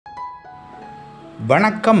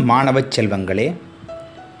வணக்கம் மாணவ செல்வங்களே.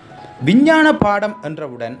 விஞ்ஞான பாடம்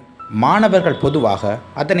என்றவுடன் மாணவர்கள் பொதுவாக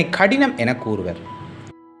அதனை கடினம் என கூறுவர்.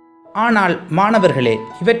 ஆனால் மாணவர்களே,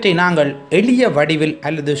 இவற்றை நாங்கள் எளிய வடிவில்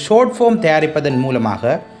அல்லது ஷார்ட் ஃபார்ம் தயாரிப்பதன்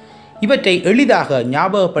மூலமாக இவற்றை எளிதாக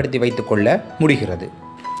ஞாபகப்படுத்தி வைத்துக்கொள்ள முடிகிறது.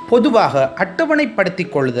 பொதுவாக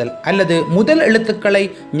அட்டவணைப்படுத்திக் கொள்ளுதல் அல்லது முதல் எழுத்துக்களை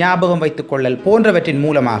ஞாபகம் வைத்துக்கொள்ளல் போன்றவற்றின்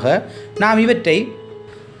மூலமாக நாம் இவற்றை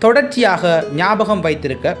தொடர்ச்சியாக ஞாபகம்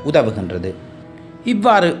வைத்திருக்க உதவுகின்றது.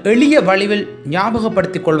 இவ்வாறு எளிய வடிவில்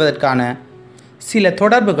ஞாபகப்படுத்திக் கொள்வதற்கான சில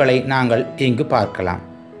தொடர்புகளை நாங்கள் இங்கு பார்க்கலாம்.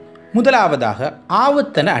 முதலாவதாக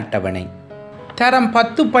ஆவர்த்தன அட்டவணை. தரம்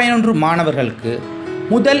 10-11 மாணவர்களுக்கு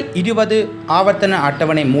முதல் 20 ஆவர்த்தன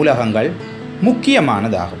அட்டவணை மூலகங்கள்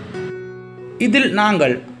முக்கியமானதாகும். இதில்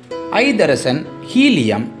நாங்கள் ஐதரசன்,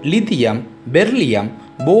 helium, lithium, beryllium,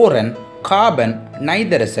 போரன், carbon,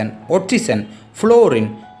 நைதரசன், ஒட்சிசன்,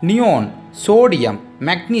 fluorine, neon, sodium,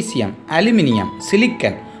 magnesium, aluminium,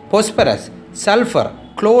 silicon, phosphorus, sulphur,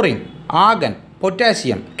 chlorine, organ,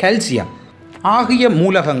 potassium, calcium ஆகிய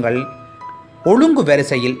மூலகங்கள் ஒழுங்கு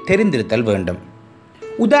வரிசையில் தெரிந்திருத்தல் வேண்டும்.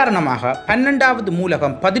 உதாரணமாக 12வது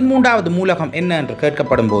மூலகம் 13வது மூலகம் என்ன என்று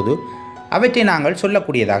கேட்கப்படும் போது அவற்றை நாங்கள்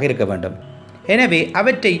சொல்லக்கூடியதாக இருக்க வேண்டும். எனவே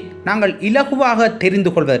அவற்றை நாங்கள் இலகுவாக தெரிந்து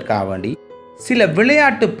கொள்வதற்காக வேண்டி சில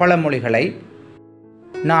விளையாட்டு பழமொழிகளை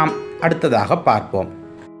நாம் அடுத்ததாக பார்ப்போம்.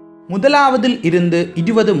 முதலாவதில் இருந்து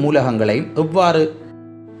 20 மூலகங்களை எவ்வாறு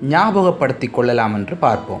ஞாபகப்படுத்திக் கொள்ளலாம் என்று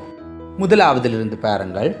பார்ப்போம். முதலாவதிலிருந்து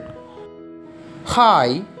பாருங்கள்.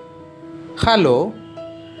 Hi, hello,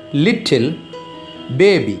 little,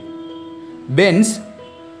 baby, Benz,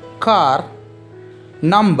 car,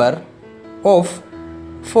 number of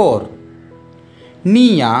 4,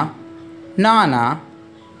 நீயா, நானா,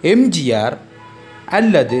 எம்ஜிஆர்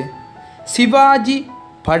அல்லது சிவாஜி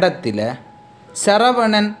படத்தில்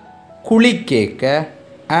சரவணன் குளிக்கேக்க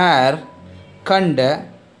ஆர் கண்ட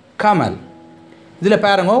கமல். இதில்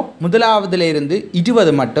பாருங்க, முதலாவதுல இருந்து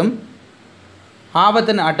 20 மட்டும்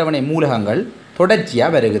ஆவர்த்தன அட்டவணை மூலகங்கள்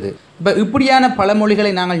தொடர்ச்சியாக வருகுது. இப்போ இப்படியான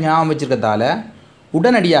பழமொழிகளை நாங்கள் ஞாபகம் வச்சுருக்கிறதால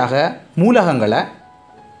உடனடியாக மூலகங்களை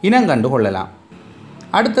இனங்கண்டு கொள்ளலாம்.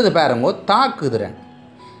 அடுத்தது பாருங்க, தாக்குதிறன்.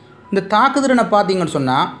 இந்த தாக்குதிறனை பார்த்தீங்கன்னு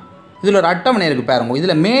சொன்னால் இதில் ஒரு அட்டவணை இருக்குது பாருங்க.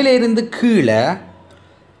 இதில் மேலே இருந்து கீழே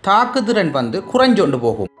தாக்குதிறன் குறைஞ்சொண்டு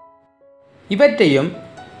போகும். இவற்றையும்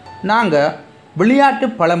நாங்கள் விளையாட்டு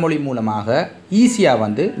பழமொழி மூலமாக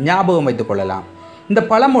ஈஸியாக ஞாபகம் வைத்து கொள்ளலாம். இந்த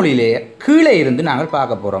பழமொழியிலே கீழே இருந்து நாங்கள்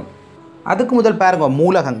பார்க்க போகிறோம். அதுக்கு முதல் பாருங்க,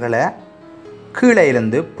 மூலகங்களை கீழே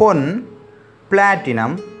இருந்து பொன்,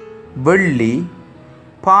 பிளாட்டினம், வெள்ளி,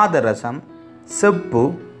 பாதரசம், செப்பு,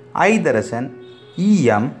 ஐதரசன்,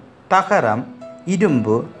 ஈயம், தகரம்,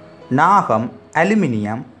 இரும்பு, நாகம்,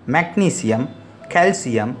 aluminium, magnesium,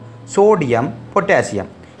 calcium, sodium,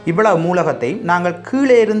 potassium இவ்வளவு மூலகத்தை நாங்கள்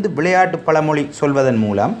கீழே இருந்து விளையாட்டு பழமொழி சொல்வதன்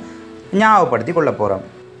மூலம் ஞாபகப்படுத்தி கொள்ள போகிறோம்.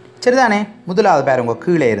 சரிதானே? முதலாவது பாருங்க,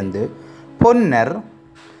 கீழே இருந்து பொன்னர்,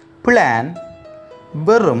 பிளான்,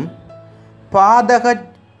 வெறும், பாதக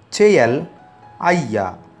செயல், ஐயா,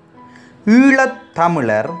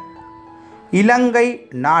 ஈழத்தமிழர், இலங்கை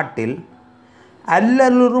நாட்டில்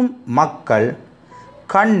அல்லலுறும் மக்கள்,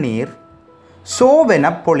 கண்ணீர்,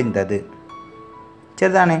 சோவென பொழிந்தது.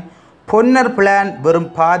 சரிதானே? பொன்னர், பிளான், வெறும்,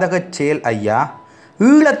 பாதக செயல், ஐயா,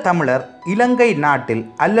 ஈழத்தமிழர், இலங்கை நாட்டில்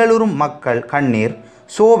அல்லலுறும் மக்கள், கண்ணீர்,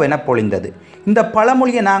 சோவென பொழிந்தது. இந்த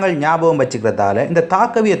பழமொழியை நாங்கள் ஞாபகம் வச்சுக்கிறதால இந்த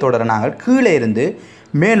தாக்கவிய தொடரை நாங்கள் கீழே இருந்து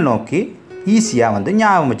மேல் நோக்கி ஈஸியாக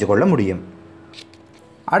ஞாபகம் வச்சுக்கொள்ள முடியும்.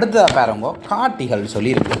 அடுத்ததாக பாருங்க, காட்டிகள்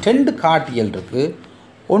சொல்லியிருக்கு. 2 காட்டிகள் இருக்குது.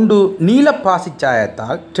 ஒன்று நீல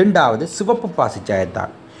பாசிச்சாயத்தால், 2வது சிவப்பு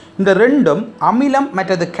பாசிச்சாயத்தால். இந்த ரெண்டும் அமிலம்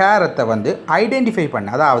மற்றது கேரத்தை ஐடென்டிஃபை பண்ண,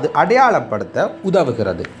 அதாவது அடையாளப்படுத்த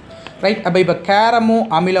உதவுகிறது. ரைட்? அப்போ இப்போ கேரமோ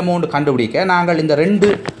அமிலமோன்னு கண்டுபிடிக்க நாங்கள் இந்த 2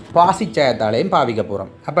 பாசிச்சாயத்தாலையும் பாவிக்க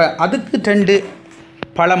போகிறோம். அப்போ அதுக்கு 2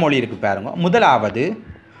 பழமொழி இருக்குது பாருங்க. முதலாவது,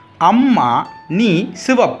 அம்மா நீ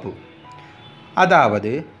சிவப்பு.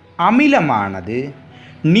 அதாவது அமிலமானது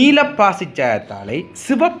நீலப்பாசிச்சாயத்தாலை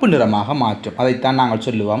சிவப்பு நிறமாக மாற்றும். அதைத்தான் நாங்கள்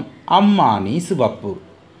சொல்லுவோம் அம்மா நீ சிவப்பு.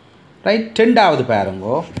 ரைட்? 2வது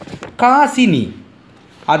பாருங்கோ, காசினி.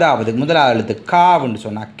 அதாவது முதலாவது எழுத்து காவுன்னு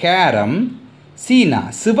சொன்னால் கேரம், சீனா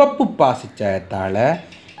சிவப்பு பாசிச்சாயத்தால்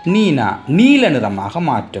நீனா நீல நிறமாக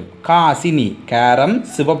மாற்றும். காசினி, கேரம்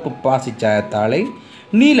சிவப்பு பாசிச்சாயத்தாலை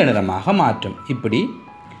நீல நிறமாக மாற்றும். இப்படி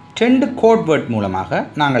 2 கோட் வேர்ட் மூலமாக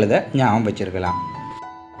நாங்கள் இதை ஞாபகம் வச்சிருக்கலாம்.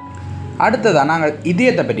 அடுத்ததாக நாங்கள்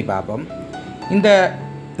இதயத்தை பற்றி பார்ப்போம். இந்த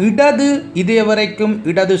இடது இதய வரைக்கும்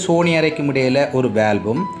இடது சோனி அறைக்கும் இடையில் ஒரு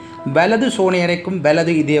வேல்வும், வலது சோனி அறைக்கும்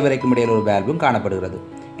வலது இதய வரைக்கும் இடையில் ஒரு வேல்வும் காணப்படுகிறது.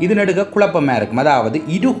 இது நடுக்க குழப்பமாக இருக்கும். அதாவது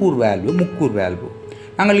இருகூர் வேல்வு, முக்கூர் வேல்வு.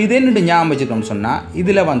 நாங்கள் இது என்னென்று ஞாபகம் வச்சுருக்கோம்னு சொன்னால்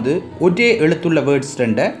இதில் வந்து ஒரே எழுத்துள்ள வேர்ட்ஸ்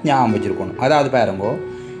ரெண்டை ஞாபகம் வச்சுருக்கணும். அதாவது பாருங்கோ,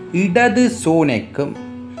 இடது சோனைக்கும்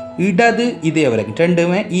இடது இதே வரைக்கும்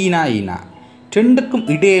ரெண்டுமே ஈனா ஈனா, ரெண்டுக்கும்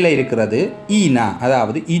இடையில் இருக்கிறது ஈனா,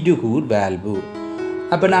 அதாவது இடுகூர் வேல்வு.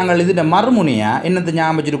 அப்போ நாங்கள் இதில் மறுமுனையாக என்னத்தை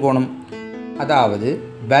ஞாபகம் வச்சுருக்கணும், அதாவது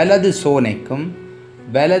வலது சோனைக்கும்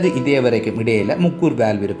வலது இதே வரைக்கும் இடையில் முக்கூர்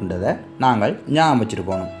வேல்வு இருக்கின்றதை நாங்கள் ஞாபகம்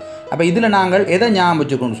வச்சுருக்கணும். அப்போ இதில் நாங்கள் எதை ஞாபகம்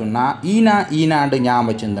வச்சுக்கணும்னு சொன்னால் ஈனா ஈனாண்டு ஞாபகம்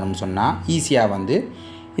வச்சுருந்தோம்னு சொன்னால் ஈஸியாக வந்து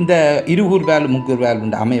இந்த இருகூர் வேல்வு முக்கூர்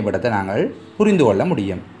வேல்வுன்ற அமையப்படத்தை நாங்கள் புரிந்து கொள்ள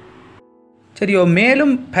முடியும். சரியோ,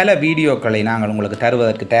 மேலும் பல வீடியோக்களை நாங்கள் உங்களுக்கு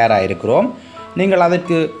தருவதற்கு தயாராக இருக்கிறோம். நீங்கள்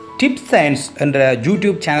அதற்கு டிப்ஸ் சயின்ஸ் என்ற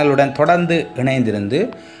யூடியூப் சேனலுடன் தொடர்ந்து இணைந்திருந்து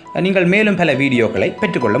நீங்கள் மேலும் பல வீடியோக்களை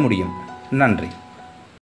பெற்றுக்கொள்ள முடியும். நன்றி.